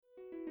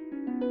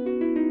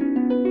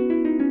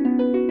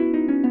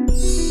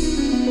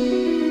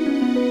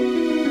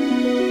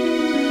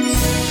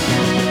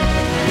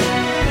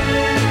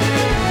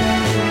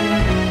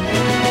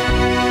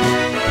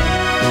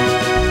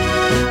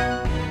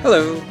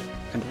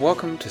and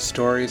welcome to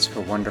Stories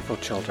for Wonderful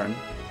Children.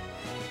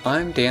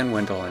 I'm Dan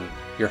Wendelin,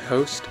 your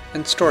host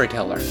and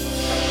storyteller.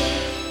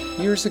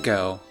 Years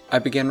ago, I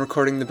began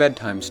recording the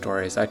bedtime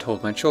stories I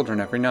told my children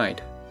every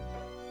night.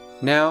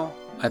 Now,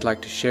 I'd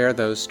like to share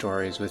those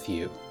stories with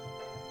you.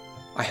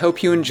 I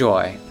hope you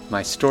enjoy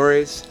my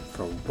Stories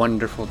for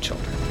Wonderful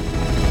Children.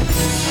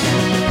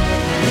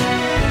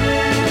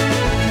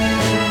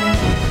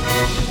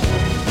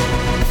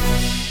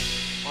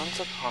 Once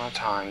upon a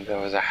time,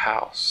 there was a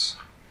house.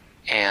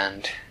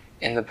 And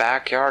in the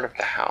backyard of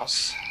the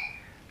house,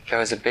 there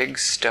was a big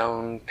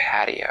stone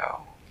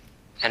patio.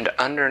 And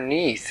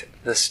underneath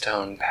the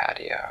stone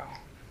patio,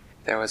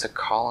 there was a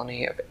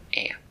colony of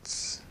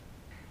ants.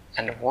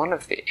 And one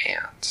of the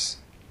ants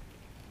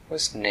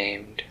was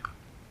named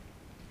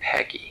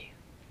Peggy.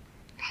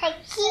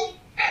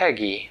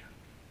 Peggy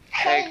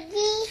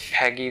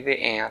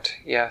the ant,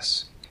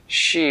 yes.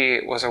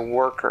 She was a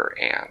worker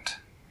ant.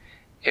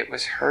 It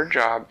was her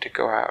job to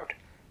go out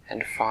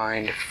and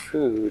find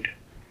food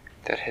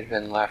that had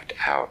been left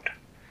out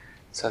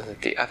so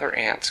that the other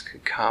ants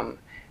could come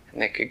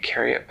and they could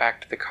carry it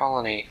back to the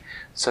colony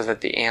so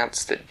that the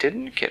ants that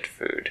didn't get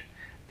food,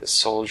 the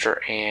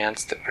soldier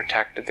ants that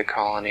protected the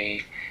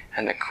colony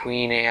and the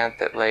queen ant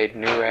that laid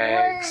new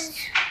eggs.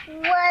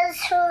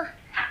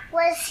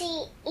 Was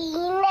he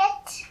eating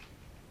it?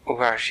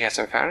 Well, she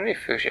hasn't found any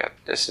food yet.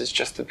 This is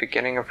just the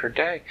beginning of her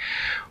day.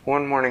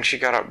 One morning she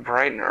got up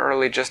bright and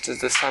early just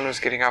as the sun was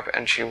getting up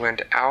and she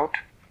went out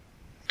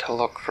to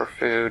look for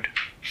food.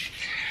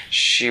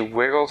 She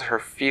wiggled her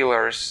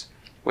feelers,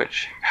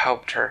 which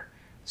helped her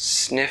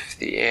sniff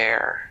the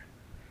air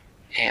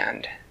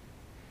and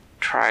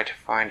try to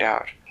find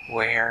out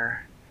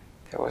where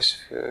there was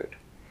food.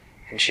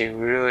 And she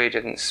really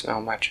didn't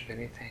smell much of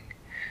anything.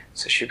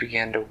 So she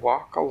began to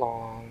walk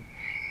along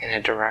in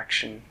a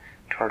direction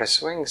toward a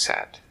swing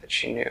set that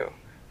she knew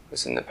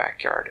was in the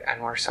backyard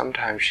and where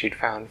sometimes she'd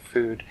found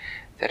food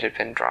that had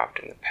been dropped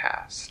in the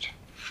past.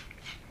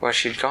 Well,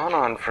 she'd gone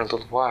on for a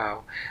little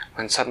while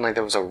when suddenly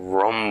there was a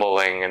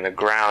rumbling in the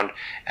ground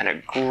and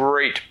a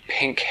great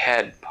pink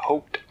head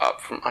poked up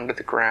from under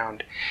the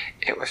ground.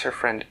 It was her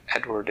friend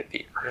Edward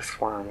the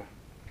earthworm.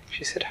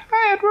 She said,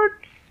 "Hi,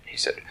 Edward." He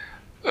said,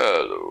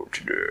 "Hello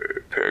today,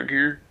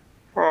 Peggy.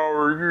 How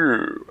are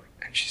you?"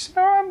 And she said,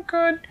 "Oh, I'm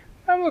good.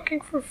 I'm looking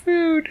for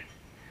food."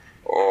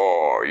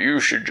 "Oh,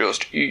 you should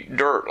just eat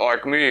dirt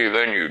like me,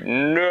 then you'd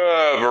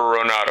never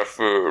run out of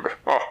food.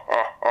 Ha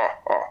ha ha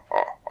ha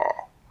ha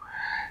ha."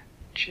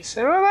 She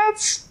said, "Well,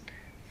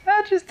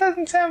 that just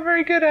doesn't sound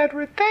very good,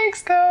 Edward.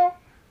 Thanks, though."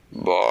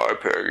 "Bye,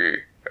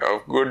 Peggy.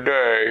 Have a good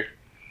day."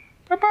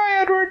 "Bye-bye,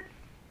 Edward."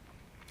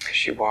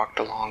 She walked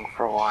along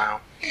for a while.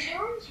 Do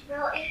worms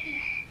really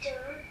eat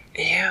dirt?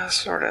 Yeah,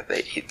 sort of.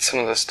 They eat some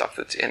of the stuff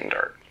that's in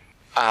dirt.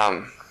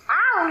 I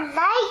don't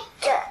like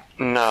dirt.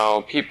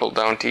 No, people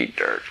don't eat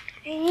dirt.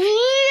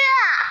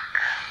 Yuck!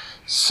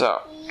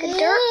 So, Could dirt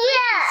make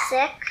you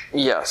sick?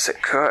 yes,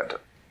 it could.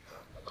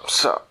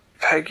 So,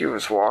 Peggy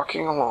was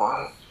walking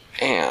along,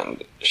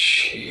 and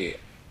she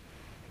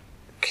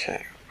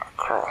came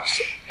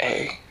across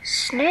a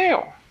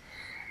snail.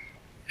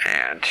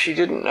 And she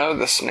didn't know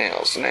the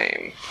snail's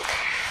name,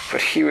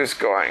 but he was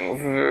going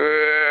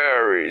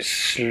very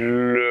slowly.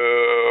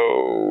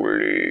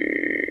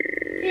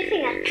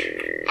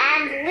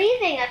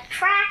 Leaving a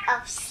track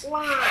of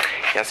slime.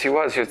 Yes, he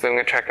was. He was leaving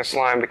a track of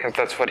slime because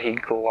that's what he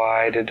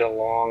glided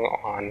along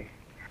on.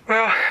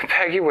 Well,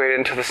 Peggy waited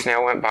until the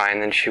snail went by,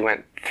 and then she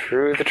went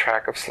through the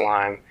track of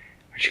slime.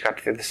 When she got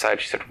to the other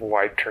side, she sort of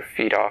wiped her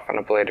feet off on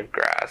a blade of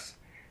grass,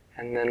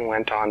 and then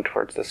went on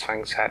towards the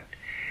swing set.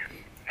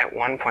 At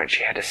one point,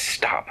 she had to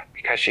stop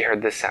because she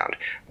heard this sound.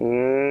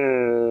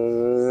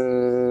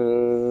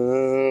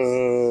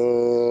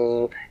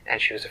 And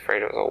she was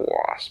afraid it was a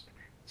wasp.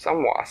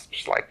 Some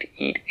wasps like to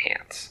eat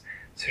ants,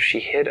 so she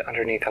hid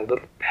underneath a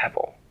little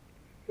pebble.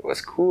 It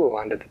was cool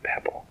under the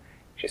pebble.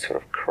 She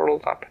sort of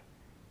curled up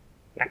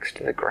next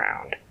to the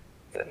ground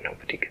so that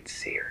nobody could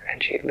see her,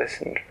 and she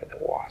listened for the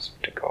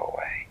wasp to go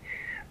away.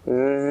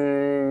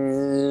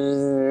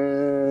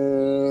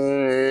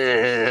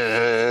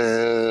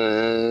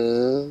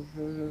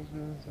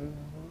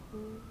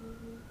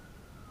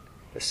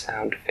 The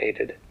sound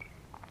faded.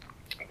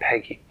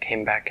 Peggy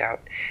came back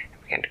out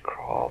and began to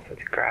crawl through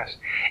the grass.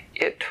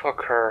 It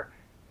took her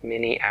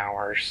many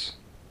hours.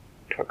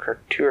 It took her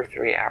 2 or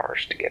 3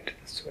 hours to get to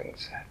the swing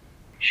set.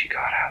 She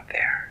got out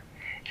there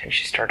and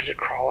she started to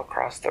crawl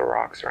across the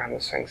rocks around the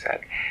swing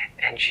set,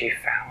 and she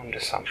found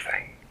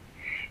something.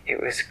 It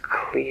was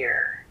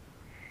clear,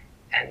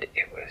 and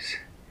it was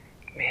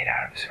made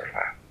out of sort of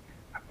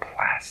a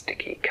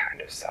plasticky kind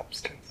of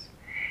substance.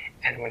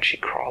 And when she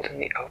crawled in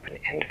the open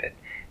end of it,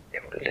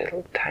 there were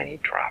little tiny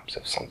drops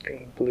of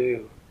something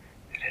blue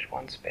that had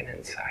once been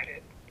inside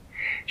it.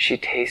 She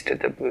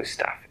tasted the blue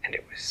stuff, and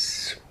it was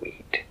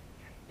sweet and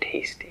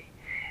tasty,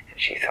 and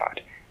she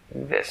thought,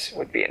 this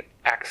would be an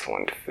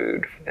excellent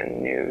food for the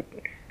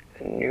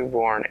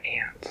newborn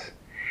ants.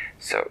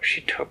 So she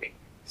took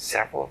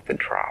several of the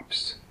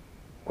drops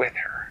with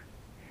her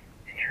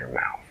in her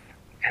mouth,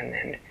 and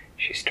then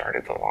she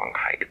started the long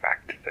hike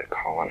back to the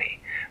colony,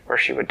 where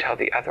she would tell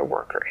the other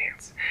worker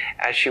ants.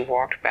 As she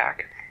walked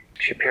back,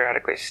 she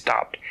periodically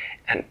stopped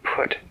and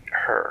put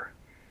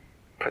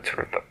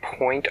sort of the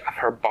point of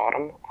her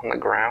bottom on the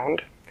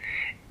ground,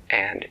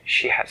 and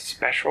she had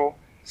special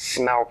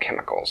smell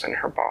chemicals in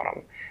her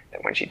bottom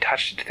that when she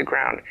touched it to the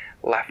ground,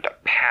 left a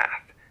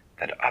path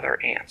that other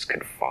ants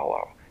could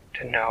follow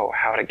to know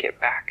how to get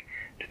back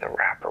to the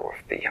wrapper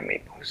with the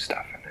yummy blue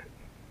stuff in it.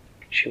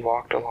 She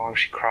walked along,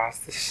 she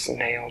crossed the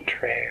snail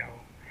trail,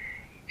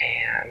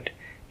 and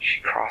she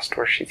crossed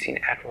where she'd seen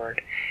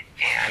Edward,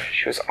 and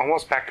she was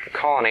almost back to the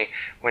colony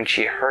when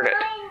she heard it.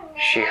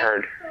 She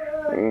heard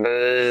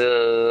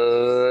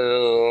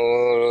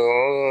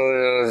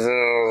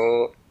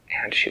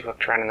and she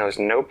looked around and there was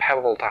no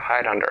pebble to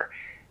hide under,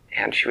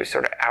 and she was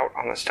sort of out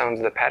on the stones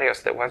of the patio,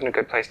 so that wasn't a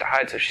good place to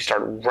hide, so she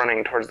started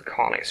running towards the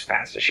colony as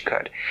fast as she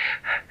could.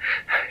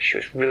 She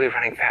was really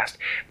running fast,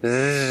 and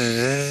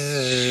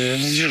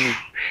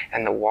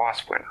the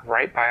wasp went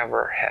right by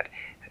over her head,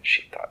 and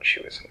she thought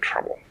she was in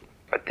trouble.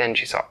 But then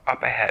she saw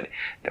up ahead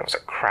there was a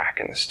crack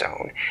in the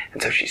stone,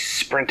 and so she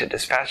sprinted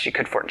as fast as she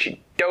could for it, and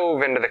she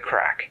dove into the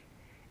crack,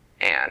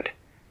 and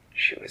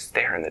she was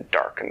there in the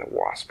dark, and the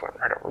wasp went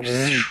right over.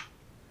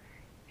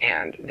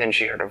 And then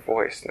she heard a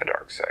voice in the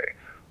dark say,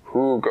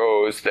 "Who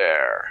goes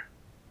there?"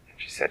 And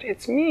she said,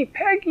 "It's me,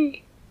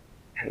 Peggy."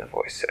 And the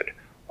voice said,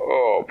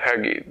 "Oh,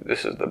 Peggy,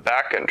 this is the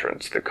back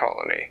entrance to the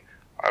colony.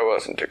 I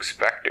wasn't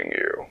expecting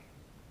you."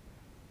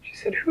 She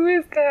said, "Who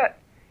is that?"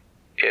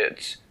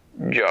 "It's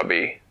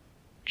Jubby."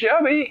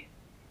 "Jubby?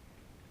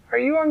 Are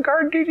you on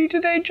guard duty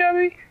today,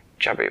 Jubby?"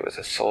 Jubby was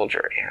a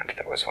soldier ant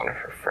that was one of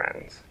her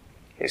friends.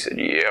 He said,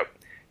 "Yep.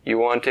 You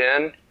want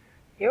in?"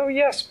 "Oh,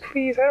 yes,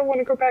 please. I don't want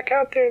to go back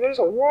out there. There's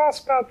a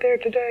wasp out there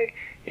today."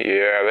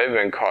 "Yeah, they've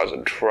been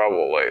causing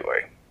trouble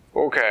lately."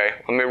 "Okay,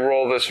 let me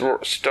roll this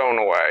stone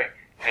away."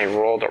 And he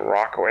rolled a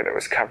rock away that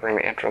was covering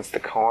the entrance to the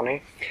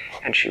colony,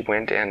 and she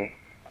went in.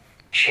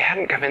 She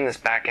hadn't come in this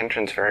back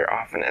entrance very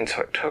often, and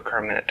so it took her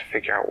a minute to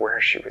figure out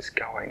where she was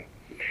going.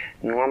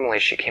 Normally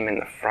she came in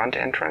the front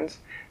entrance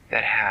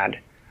that had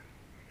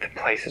the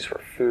places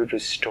where food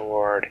was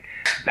stored.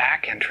 The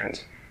back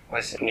entrance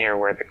was near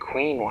where the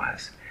queen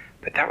was,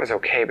 but that was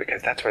okay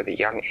because that's where the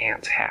young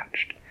ants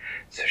hatched.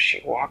 So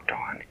she walked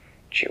on,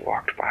 she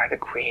walked by the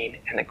queen,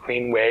 and the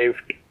queen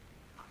waved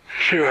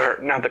to her.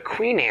 Now the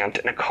queen ant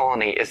in a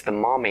colony is the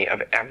mommy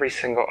of every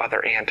single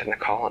other ant in the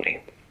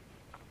colony.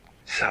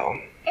 So...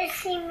 Is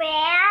she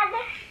mad?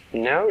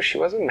 No, she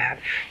wasn't mad.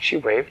 She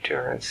waved to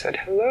her and said,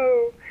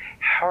 "Hello,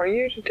 how are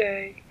you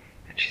today?"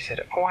 And she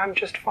said, "Oh, I'm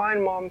just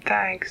fine, Mom,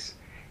 thanks."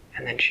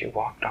 And then she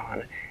walked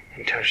on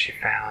until she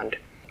found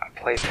a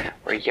place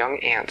where young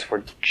ants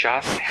were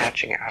just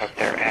hatching out of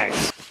their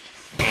eggs.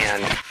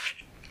 And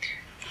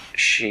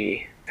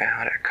she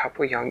found a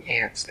couple young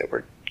ants that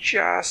were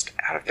just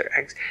out of their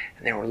eggs,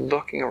 and they were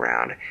looking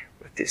around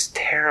with this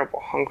terrible,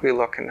 hungry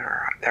look in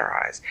their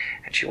eyes.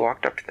 And she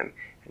walked up to them,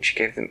 and she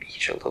gave them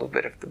each a little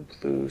bit of the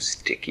blue,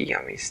 sticky,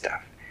 yummy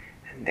stuff.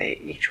 And they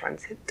each one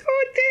said,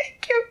 "Oh,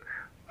 thank you!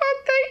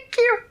 Oh, thank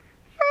you!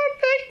 Oh,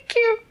 thank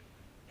you!"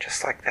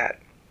 Just like that.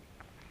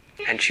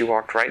 And she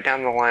walked right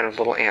down the line of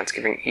little ants,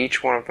 giving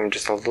each one of them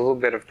just a little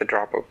bit of the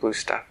drop of blue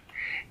stuff.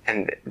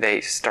 And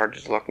they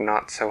started to look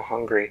not so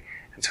hungry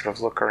and sort of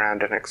look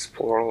around and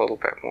explore a little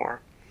bit more.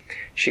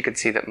 She could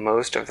see that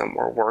most of them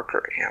were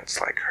worker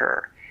ants like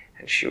her,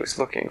 and she was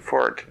looking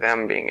forward to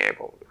them being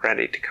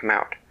ready to come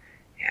out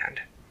and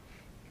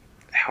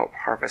help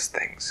harvest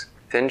things.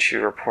 Then she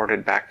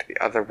reported back to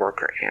the other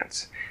worker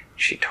ants.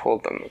 She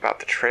told them about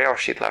the trail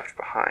she'd left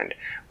behind,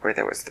 where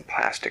there was the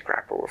plastic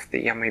wrapper with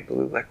the yummy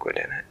blue liquid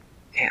in it.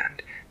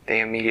 And they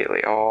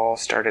immediately all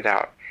started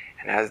out,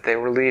 and as they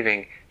were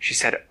leaving, she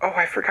said, "Oh,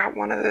 I forgot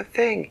one other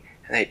thing."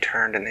 And they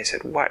turned and they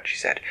said, "What?" She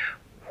said,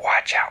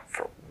 "Watch out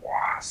for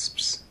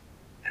wasps."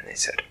 And they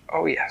said,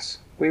 "Oh yes,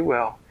 we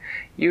will.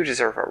 You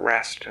deserve a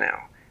rest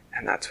now."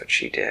 And that's what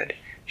she did.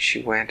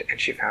 She went and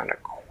she found a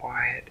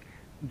quiet,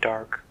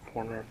 dark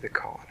corner of the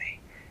colony,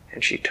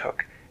 and she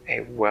took a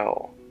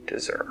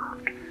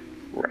well-deserved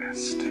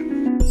rest.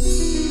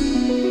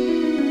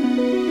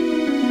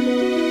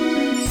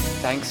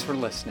 Thanks for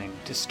listening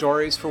to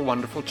Stories for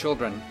Wonderful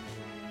Children.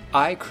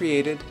 I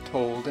created,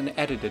 told, and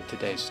edited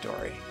today's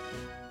story.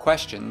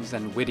 Questions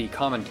and witty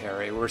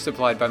commentary were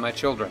supplied by my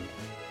children.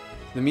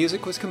 The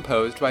music was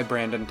composed by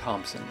Brandon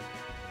Thompson.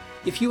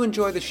 If you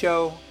enjoy the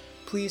show,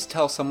 please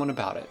tell someone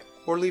about it,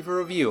 or leave a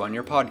review on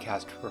your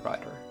podcast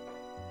provider.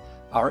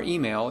 Our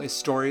email is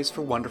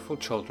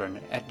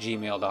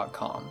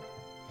storiesforwonderfulchildren@gmail.com.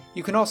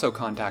 You can also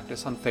contact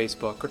us on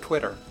Facebook or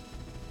Twitter.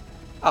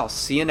 I'll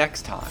see you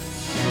next time.